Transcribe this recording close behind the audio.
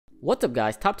What's up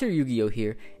guys, TopTierYugioh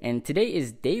here, and today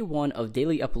is day 1 of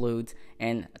daily uploads,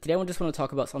 and today I just want to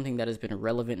talk about something that has been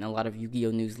relevant in a lot of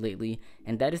Yu-Gi-Oh news lately,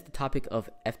 and that is the topic of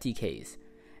FTKs.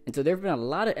 And so there have been a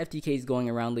lot of FTKs going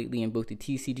around lately in both the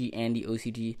TCG and the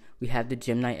OCG. We have the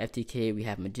Gem Knight FTK, we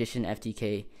have Magician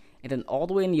FTK, and then all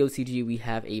the way in the OCG we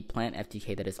have a Plant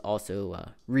FTK that is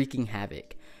also wreaking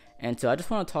havoc. And so I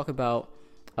just want to talk about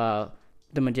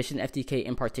the Magician FTK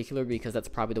in particular because that's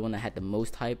probably the one that had the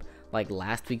most hype. Like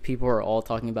last week people were all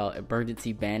talking about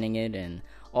emergency banning it and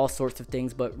all sorts of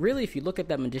things, but really if you look at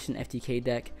that Magician FTK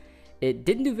deck, it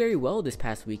didn't do very well this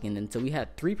past weekend. And so we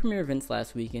had 3 premier events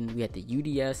last weekend. We had the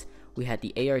UDS, we had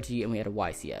the ARG, and we had a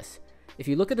YCS. If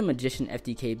you look at the Magician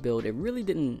FTK build, it really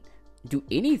didn't do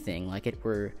anything. Like it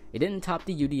didn't top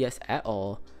the UDS at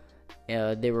all.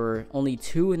 There were only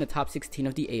 2 in the top 16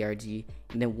 of the ARG,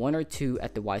 and then 1 or 2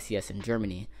 at the YCS in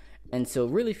Germany. And so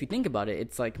really if you think about it,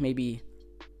 it's like maybe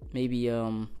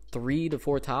 3 to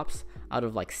 4 tops out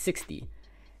of like 60.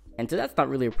 And so that's not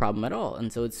really a problem at all.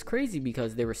 And so it's crazy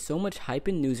because there was so much hype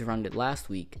and news around it last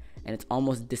week, and it's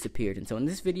almost disappeared. And so in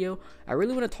this video, I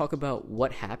really want to talk about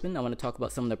what happened. I want to talk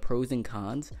about some of the pros and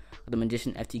cons of the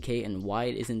Magician FTK and why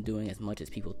it isn't doing as much as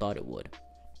people thought it would.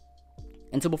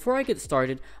 And so before I get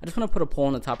started, I just want to put a poll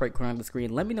in the top right corner of the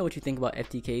screen. Let me know what you think about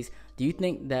FTKs. Do you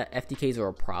think that FTKs are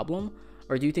a problem,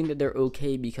 or do you think that they're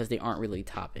okay because they aren't really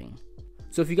topping?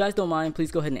 So if you guys don't mind,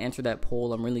 please go ahead and answer that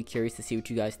poll. I'm really curious to see what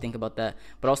you guys think about that.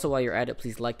 But also while you're at it,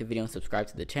 please like the video and subscribe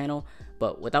to the channel.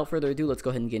 But without further ado, let's go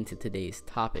ahead and get into today's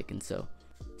topic. And so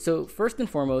first and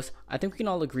foremost, I think we can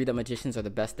all agree that Magicians are the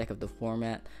best deck of the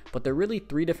format, but there are really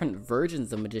 3 different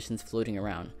versions of Magicians floating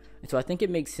around. And so I think it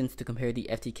makes sense to compare the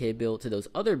FTK build to those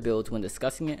other builds when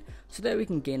discussing it, so that we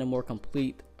can gain a more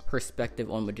complete perspective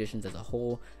on Magicians as a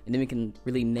whole, and then we can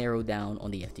really narrow down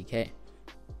on the FTK.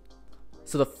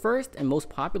 So the first and most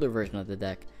popular version of the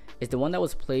deck is the one that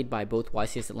was played by both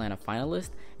YCS Atlanta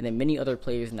finalists and then many other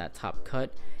players in that top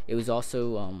cut. It was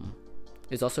also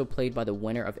played by the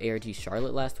winner of ARG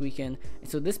Charlotte last weekend, and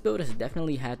so this build has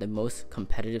definitely had the most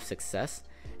competitive success,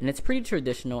 and it's pretty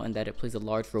traditional in that it plays a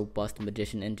large robust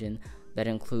Magician engine that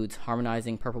includes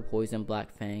Harmonizing, Purple Poison,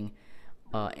 Black Fang,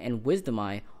 and Wisdom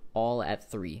Eye all at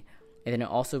 3, and then it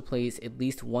also plays at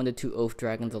least 1 to 2 Oath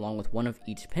Dragons along with 1 of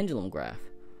each Pendulum Graph.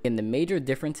 And the major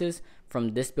differences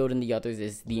from this build and the others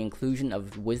is the inclusion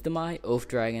of Wisdom Eye, Oath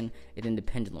Dragon, and then the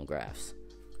Pendulum Graphs.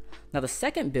 Now the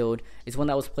second build is one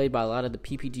that was played by a lot of the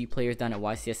PPG players down at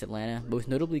YCS Atlanta, most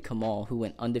notably Kamal, who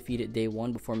went undefeated day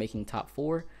 1 before making top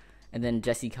 4, and then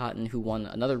Jesse Cotton, who won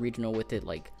another regional with it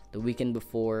like the weekend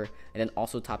before, and then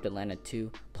also topped Atlanta too,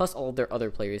 plus all of their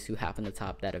other players who happened to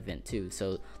top that event too.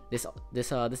 So this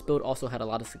build also had a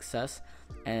lot of success,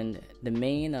 and the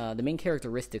main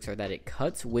characteristics are that it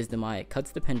cuts Wisdom Eye, it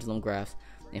cuts the Pendulum Graphs,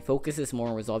 and focuses more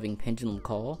on resolving Pendulum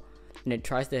Call, and it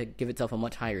tries to give itself a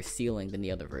much higher ceiling than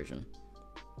the other version.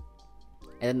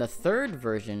 And then the third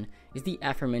version is the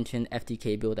aforementioned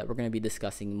FTK build that we're going to be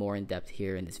discussing more in depth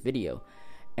here in this video.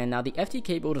 And now the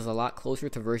FTK build is a lot closer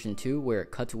to version 2, where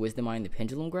it cuts Wisdom Eye and the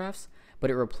Pendulum Graphs, but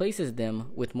it replaces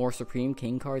them with more Supreme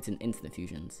King cards and instant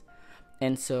fusions.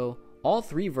 And so all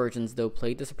 3 versions though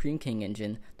played the Supreme King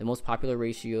engine. The most popular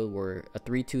ratio were a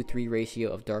 3-2-3 ratio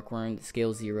of Darkwurm,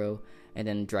 Scale 0, and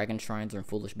then Dragon Shrines or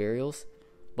Foolish Burials.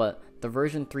 But the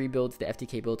version 3 builds, the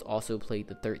FTK builds, also played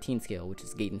the 13 scale, which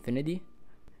is Gate Infinity.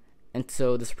 And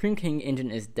so the Supreme King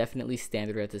engine is definitely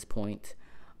standard at this point.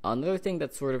 Another thing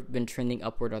that's sort of been trending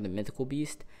upward are the Mythical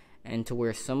Beast, and to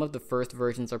where some of the first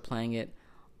versions are playing it,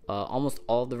 almost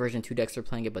all of the version 2 decks are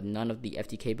playing it, but none of the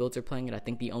FTK builds are playing it. I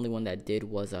think the only one that did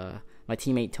was my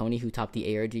teammate Tony, who topped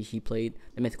the ARG. He played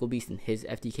the Mythical Beast in his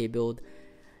FTK build,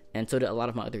 and so did a lot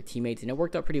of my other teammates, and it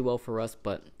worked out pretty well for us,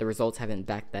 but the results haven't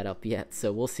backed that up yet,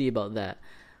 so we'll see about that.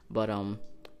 But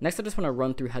next I just want to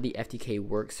run through how the FTK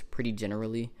works pretty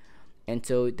generally. And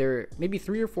so there are maybe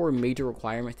 3 or 4 major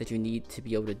requirements that you need to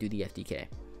be able to do the FTK.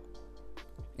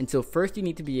 And so first you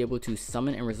need to be able to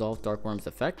summon and resolve Darkwurm's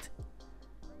effect.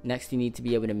 Next you need to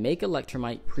be able to make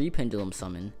Electrumite pre-Pendulum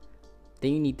summon.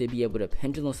 Then you need to be able to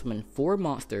Pendulum summon 4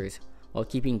 monsters while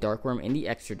keeping Darkwurm in the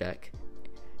extra deck.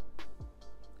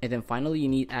 And then finally you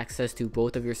need access to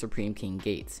both of your Supreme King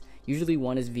gates. Usually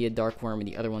one is via Darkwurm and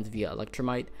the other one's via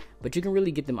Electrumite, but you can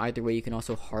really get them either way. You can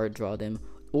also hard draw them,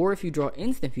 or if you draw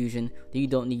instant fusion, then you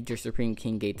don't need your Supreme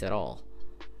King gates at all.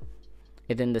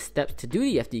 And then the steps to do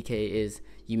the FTK is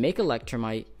you make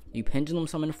Electrumite, you Pendulum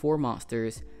summon 4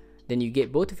 monsters, then you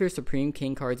get both of your Supreme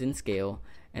King cards in scale.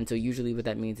 And so usually what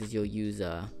that means is you'll use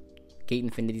Gate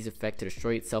Infinity's effect to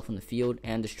destroy itself in the field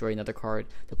and destroy another card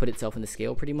to put itself in the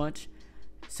scale pretty much.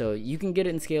 So you can get it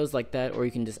in scales like that, or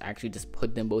you can just actually just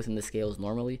put them both in the scales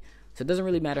normally. So it doesn't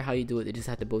really matter how you do it, they just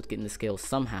have to both get in the scales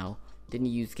somehow. Then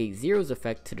you use Gate Zero's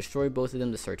effect to destroy both of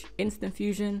them to search Instant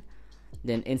Fusion.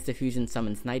 Then Instant Fusion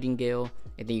summons Nightingale,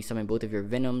 and then you summon both of your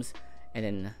Venoms, and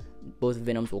then both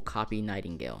Venoms will copy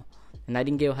Nightingale. And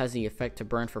Nightingale has the effect to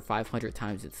burn for 500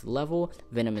 times its level.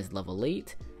 Venom is level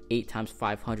 8. 8 times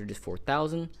 500 is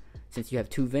 4,000. Since you have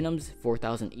 2 Venoms,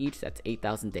 4,000 each, that's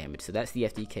 8,000 damage. So that's the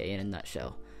FTK in a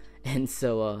nutshell. And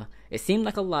so it seemed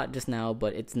like a lot just now,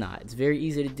 but it's not. It's very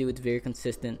easy to do. It's very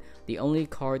consistent. The only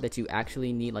card that you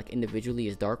actually need like individually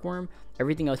is Darkwurm.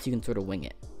 Everything else you can sort of wing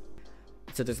it.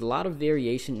 So there's a lot of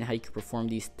variation in how you can perform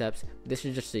these steps. This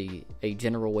is just a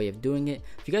general way of doing it.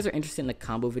 If you guys are interested in a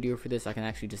combo video for this, I can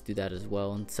actually just do that as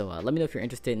well. And so let me know if you're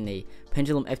interested in a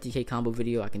Pendulum FTK combo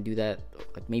video. I can do that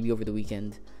like maybe over the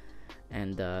weekend.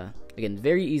 And again,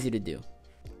 very easy to do.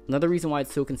 Another reason why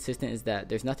it's so consistent is that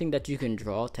there's nothing that you can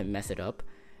draw to mess it up.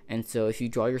 And so if you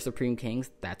draw your Supreme Kings,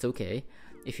 that's okay.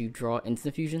 If you draw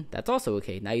Instant Fusion, that's also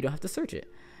okay. Now you don't have to search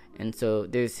it. And so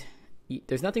there's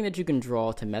nothing that you can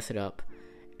draw to mess it up.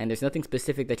 And there's nothing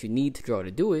specific that you need to draw to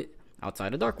do it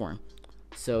outside of Darkwurm.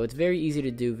 So it's very easy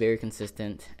to do, very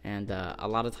consistent. And a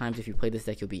lot of times if you play this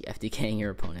deck, you'll be FTKing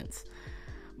your opponents.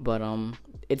 But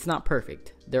it's not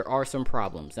perfect. There are some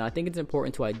problems, and I think it's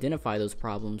important to identify those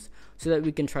problems so that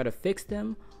we can try to fix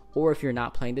them, or if you're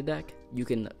not playing the deck, you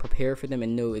can prepare for them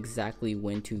and know exactly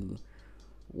when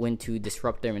to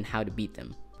disrupt them and how to beat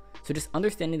them. So just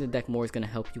understanding the deck more is going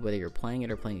to help you whether you're playing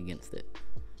it or playing against it.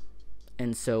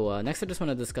 And so next I just want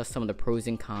to discuss some of the pros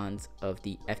and cons of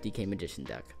the FTK Magician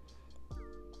deck.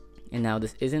 And now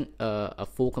this isn't a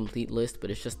full complete list,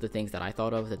 but it's just the things that I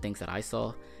thought of, the things that I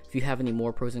saw. If you have any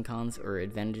more pros and cons or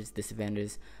advantages,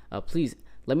 disadvantages, please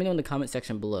let me know in the comment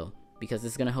section below, because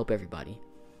this is going to help everybody.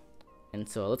 And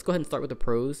so let's go ahead and start with the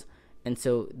pros. And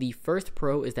so the first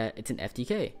pro is that it's an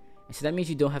FTK. And so that means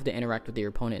you don't have to interact with your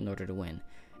opponent in order to win.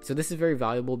 So this is very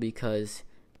valuable because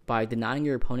by denying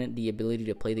your opponent the ability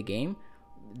to play the game,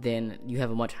 then you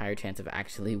have a much higher chance of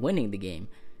actually winning the game.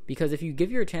 Because if you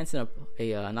give your chance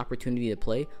an opportunity to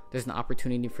play, there's an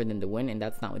opportunity for them to win, and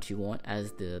that's not what you want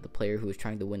as the player who is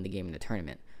trying to win the game in the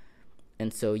tournament.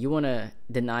 And so you want to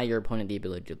deny your opponent the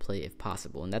ability to play if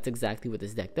possible, and that's exactly what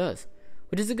this deck does,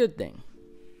 which is a good thing.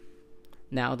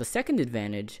 Now, the second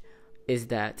advantage is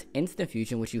that Instant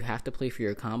Fusion, which you have to play for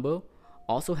your combo,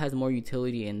 also has more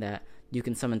utility in that you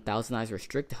can summon Thousand Eyes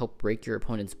Restrict to help break your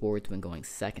opponent's boards when going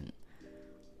second.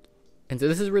 And so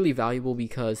this is really valuable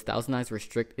because Thousand Eyes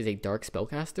Restrict is a dark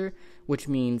spellcaster, which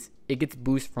means it gets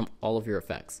boost from all of your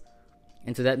effects.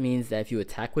 And so that means that if you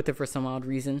attack with it for some odd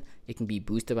reason, it can be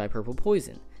boosted by Purple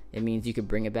Poison. It means you can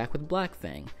bring it back with Black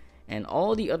Fang. And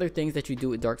all the other things that you do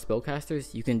with dark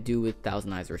spellcasters, you can do with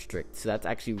Thousand Eyes Restrict. So that's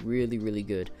actually really, really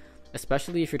good.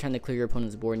 Especially if you're trying to clear your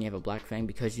opponent's board and you have a Black Fang,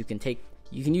 because you can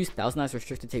use Thousand Eyes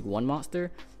Restrict to take one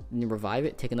monster, then revive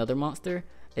it, take another monster,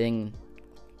 and then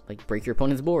like break your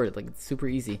opponent's board. Like, it's super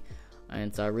easy, and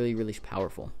it's really, really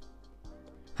powerful.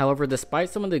 However, despite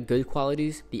some of the good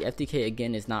qualities, the FTK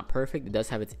again is not perfect. It does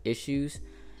have its issues,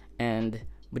 and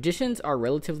magicians are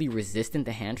relatively resistant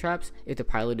to hand traps if the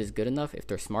pilot is good enough. If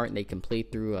they're smart and they can play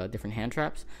through different hand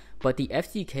traps. But the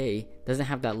FTK doesn't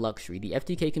have that luxury. The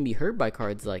FTK can be hurt by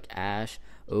cards like Ash,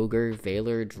 Ogre,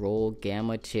 Veiler, Droll,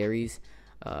 Gamma, Cherries,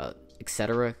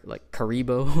 etc., like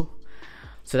Karibo.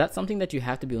 So that's something that you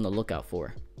have to be on the lookout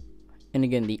for. And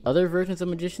again, the other versions of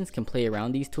magicians can play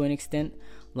around these to an extent.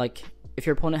 Like if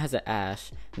your opponent has an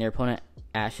Ash and your opponent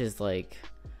Ash is like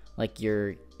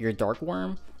your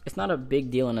Darkwurm, it's not a big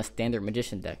deal in a standard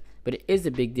magician deck, but it is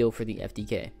a big deal for the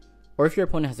FTK. Or if your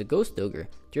opponent has a Ghost Ogre,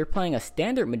 if you're playing a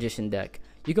standard magician deck,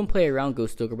 you can play around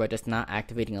Ghost Ogre by just not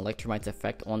activating Electrumite's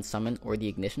effect on summon or the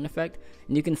ignition effect,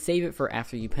 and you can save it for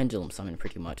after you pendulum summon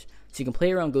pretty much. So you can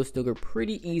play around Ghost Ogre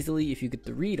pretty easily if you get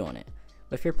the read on it.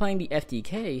 But if you're playing the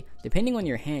FTK, depending on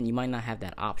your hand, you might not have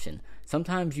that option.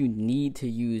 Sometimes you need to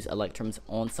use Electrum's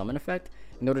on summon effect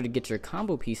in order to get your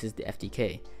combo pieces to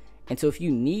FTK. And so if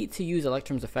you need to use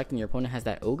Electrum's effect and your opponent has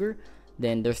that Ogre,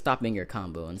 then they're stopping your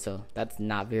combo, and so that's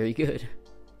not very good.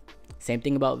 Same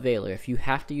thing about Veiler. If you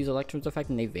have to use Electrum's effect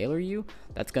and they Veiler you,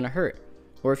 that's gonna hurt.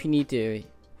 Or if you need to,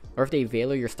 or if they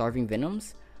Veiler your Starving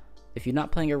Venoms, if you're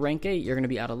not playing a rank 8, you're gonna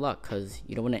be out of luck because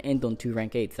you don't want to end on 2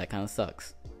 rank 8s. That kind of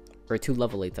sucks. Or 2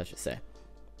 level 8s, I should say.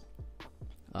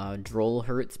 Droll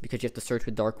hurts because you have to search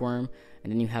with Darkwurm,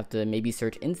 and then you have to maybe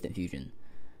search Instant Fusion.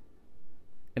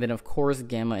 And then of course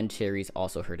Gamma and Cherries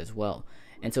also hurt as well.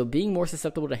 And so being more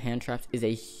susceptible to hand traps is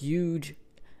a huge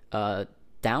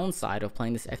downside of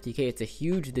playing this FTK. It's a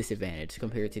huge disadvantage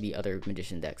compared to the other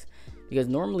magician decks, because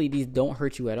normally these don't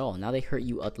hurt you at all. Now they hurt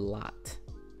you a lot.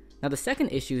 Now the second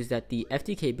issue is that the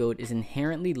FTK build is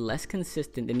inherently less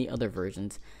consistent than the other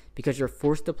versions because you're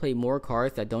forced to play more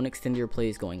cards that don't extend your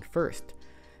plays going first.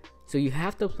 So you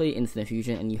have to play Instant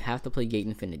Fusion and you have to play Gate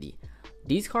Infinity.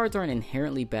 These cards aren't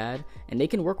inherently bad and they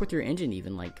can work with your engine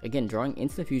even. Like again, drawing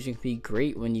Instant Fusion can be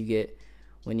great when you get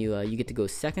to go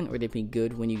second, or they can be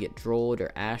good when you get drolled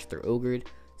or ashed or ogred,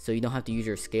 so you don't have to use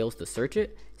your scales to search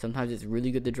it. Sometimes it's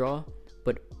really good to draw,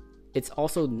 but it's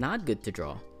also not good to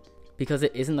draw because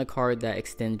it isn't a card that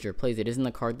extends your plays. It isn't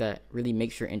a card that really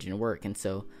makes your engine work. And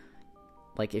so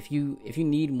like if you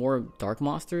need more dark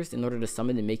monsters in order to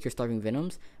summon and make your Starving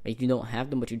Venoms, if you don't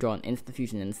have them but you draw an Instant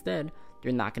Fusion instead,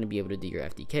 you're not going to be able to do your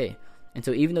FTK. And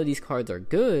so even though these cards are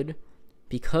good,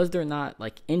 because they're not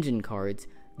like engine cards,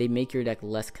 they make your deck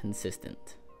less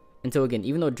consistent. And so again,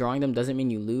 even though drawing them doesn't mean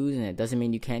you lose and it doesn't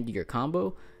mean you can't do your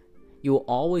combo, you will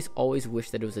always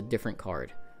wish that it was a different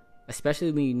card.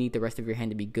 Especially when you need the rest of your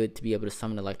hand to be good to be able to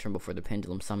summon Electrum before the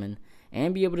Pendulum summon,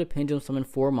 and be able to Pendulum summon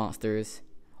 4 monsters,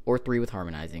 or 3 with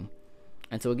Harmonizing.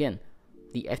 And so again,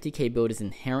 the FTK build is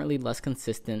inherently less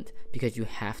consistent because you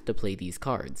have to play these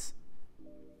cards.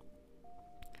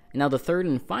 Now the third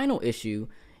and final issue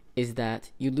is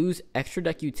that you lose extra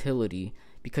deck utility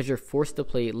because you're forced to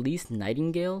play at least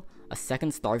Nightingale, a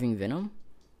second Starving Venom,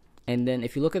 and then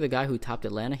if you look at the guy who topped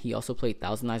Atlanta, he also played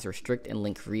Thousand Eyes Restrict and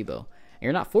Link Rebo. And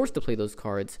you're not forced to play those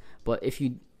cards, but if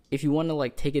you want to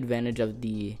like take advantage of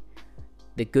the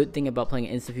good thing about playing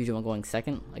Instant Fusion while going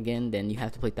second, again, then you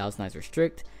have to play Thousand Eyes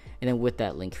Restrict, and then with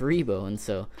that Link Rebo, and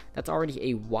so that's already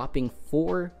a whopping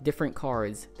 4 different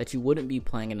cards that you wouldn't be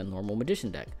playing in a normal Magician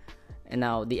deck. And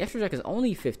now the extra deck is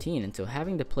only 15, and so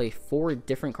having to play 4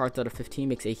 different cards out of 15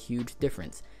 makes a huge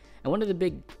difference. And one of the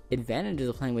big advantages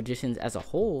of playing Magicians as a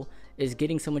whole is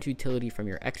getting so much utility from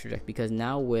your extra deck, because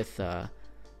now with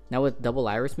Double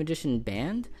Iris Magician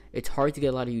banned, it's hard to get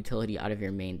a lot of utility out of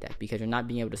your main deck because you're not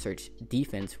being able to search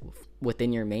defense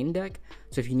within your main deck.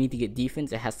 So if you need to get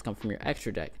defense, it has to come from your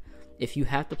extra deck. If you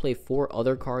have to play 4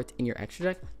 other cards in your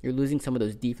extra deck, you're losing some of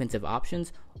those defensive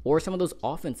options or some of those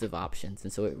offensive options.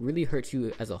 And so it really hurts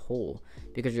you as a whole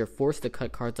because you're forced to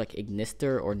cut cards like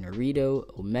Ignister or Naruto,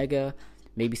 Omega,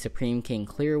 maybe Supreme King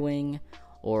Clearwing,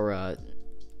 or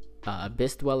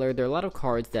Abyss Dweller. There are a lot of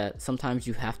cards that sometimes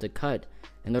you have to cut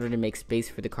in order to make space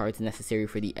for the cards necessary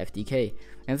for the FTK.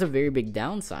 And it's a very big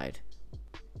downside.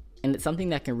 And it's something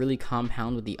that can really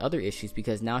compound with the other issues,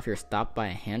 because now if you're stopped by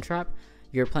a hand trap,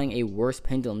 you're playing a worse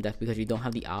Pendulum deck because you don't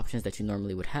have the options that you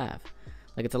normally would have.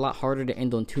 Like, it's a lot harder to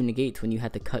end on 2 negates when you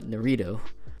had to cut Naruto,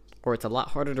 or it's a lot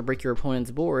harder to break your opponent's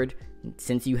board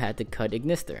since you had to cut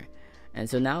Ignister. And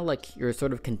so now, like, your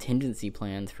sort of contingency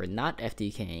plans for not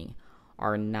FTKing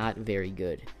are not very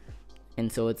good.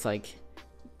 And so it's like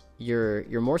you're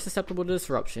more susceptible to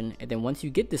disruption, and then once you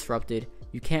get disrupted,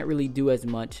 you can't really do as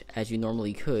much as you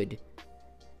normally could,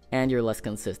 and you're less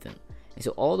consistent. And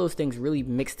so all those things really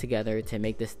mix together to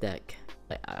make this deck,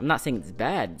 like, I'm not saying it's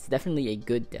bad, it's definitely a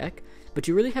good deck, but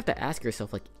you really have to ask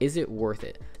yourself, like, is it worth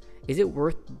it? Is it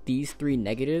worth these 3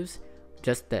 negatives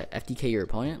just to FTK your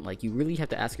opponent? Like, you really have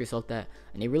to ask yourself that,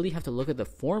 and you really have to look at the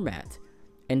format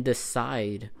and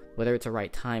decide whether it's a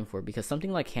right time for it, because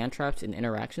something like hand traps and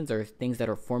interactions are things that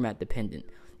are format dependent.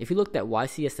 If you looked at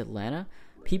YCS Atlanta,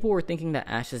 people were thinking that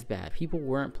Ash is bad. People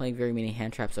weren't playing very many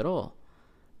hand traps at all.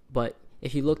 But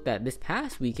if you looked at this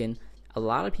past weekend, a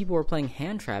lot of people were playing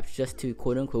hand traps just to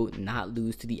quote-unquote not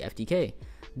lose to the FTK.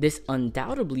 This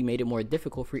undoubtedly made it more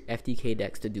difficult for FTK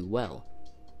decks to do well.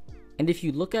 And if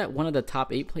you look at one of the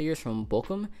top 8 players from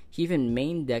Bochum, he even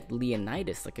main decked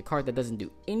Leonidas, like a card that doesn't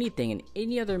do anything in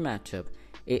any other matchup.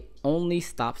 It only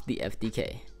stops the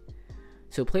FTK.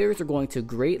 So players are going to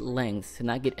great lengths to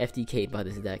not get FTK'd by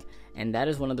this deck, and that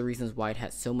is one of the reasons why it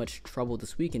had so much trouble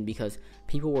this weekend, because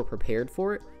people were prepared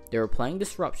for it. They were playing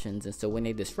disruptions, and so when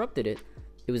they disrupted it,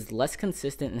 it was less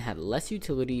consistent and had less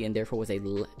utility, and therefore was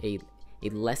a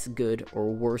less good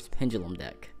or worse Pendulum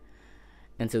deck.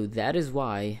 And so that is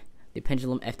why the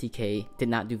Pendulum FTK did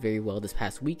not do very well this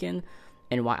past weekend,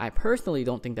 and why I personally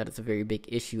don't think that it's a very big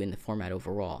issue in the format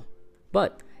overall.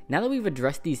 But now that we've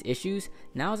addressed these issues,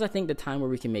 now is, I think, the time where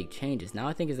we can make changes. Now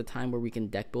I think is the time where we can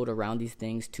deck build around these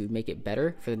things to make it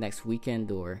better for the next weekend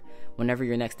or whenever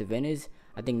your next event is.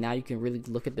 I think now you can really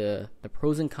look at the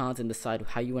pros and cons and decide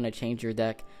how you want to change your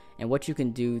deck and what you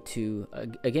can do to,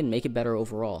 again, make it better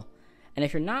overall. And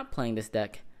if you're not playing this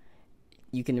deck,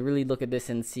 you can really look at this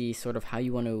and see sort of how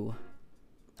you want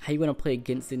to play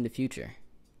against it in the future.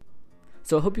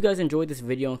 So I hope you guys enjoyed this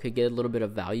video and could get a little bit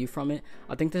of value from it.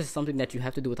 I think this is something that you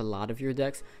have to do with a lot of your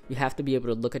decks. You have to be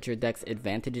able to look at your deck's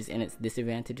advantages and its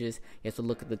disadvantages. You have to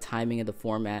look at the timing of the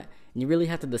format, and you really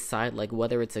have to decide like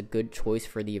whether it's a good choice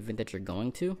for the event that you're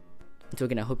going to. And so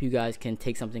again, I hope you guys can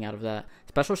take something out of that.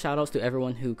 Special shout outs to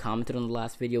everyone who commented on the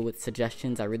last video with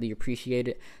suggestions. I really appreciate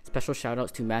it. Special shout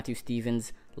outs to Matthew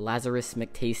Stevens, Lazarus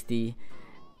McTasty,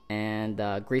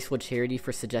 and Graceful Charity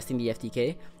for suggesting the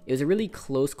FTK. It was a really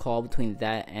close call between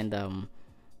that and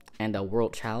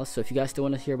World Chalice. So if you guys still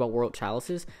want to hear about World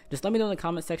Chalices, just let me know in the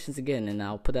comment sections again, and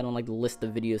I'll put that on like the list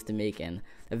of videos to make. And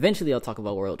eventually I'll talk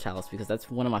about World Chalice because that's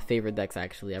one of my favorite decks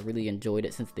actually. I really enjoyed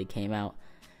it since they came out.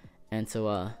 And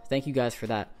so thank you guys for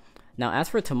that. Now as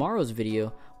for tomorrow's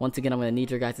video, once again I'm going to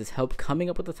need your guys' help coming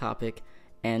up with a topic.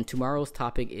 And tomorrow's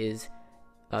topic is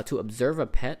to observe a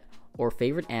pet or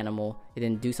favorite animal and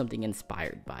then do something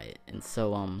inspired by it. And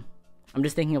so I'm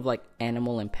just thinking of like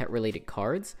animal and pet related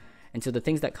cards. And so the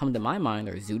things that come to my mind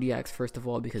are Zodiacs, first of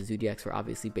all, because Zodiacs were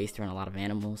obviously based around a lot of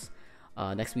animals.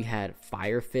 Next we had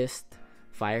Fire Fist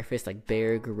like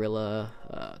bear, gorilla,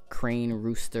 crane,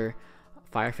 rooster.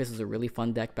 Fire Fist was a really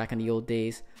fun deck back in the old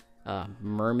days.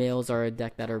 Mermails are a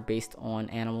deck that are based on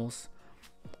animals.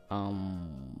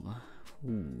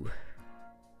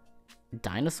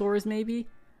 Dinosaurs maybe?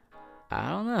 I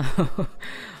don't know.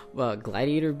 Well,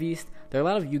 Gladiator Beast. There are a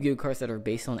lot of Yu-Gi-Oh cards that are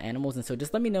based on animals, and so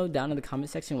just let me know down in the comment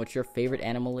section what your favorite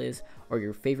animal is or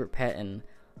your favorite pet, and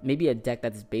maybe a deck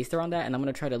that's based around that. And I'm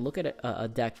going to try to look at a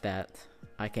deck that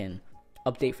I can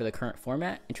update for the current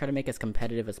format and try to make as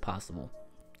competitive as possible.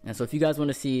 And so if you guys want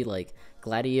to see like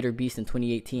Gladiator Beast in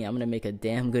 2018, I'm going to make a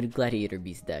damn good Gladiator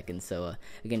Beast deck. And so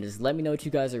again, just let me know what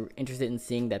you guys are interested in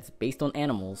seeing that's based on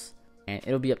animals, and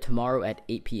it'll be up tomorrow at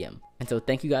 8 p.m. And so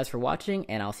thank you guys for watching,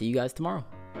 and I'll see you guys tomorrow.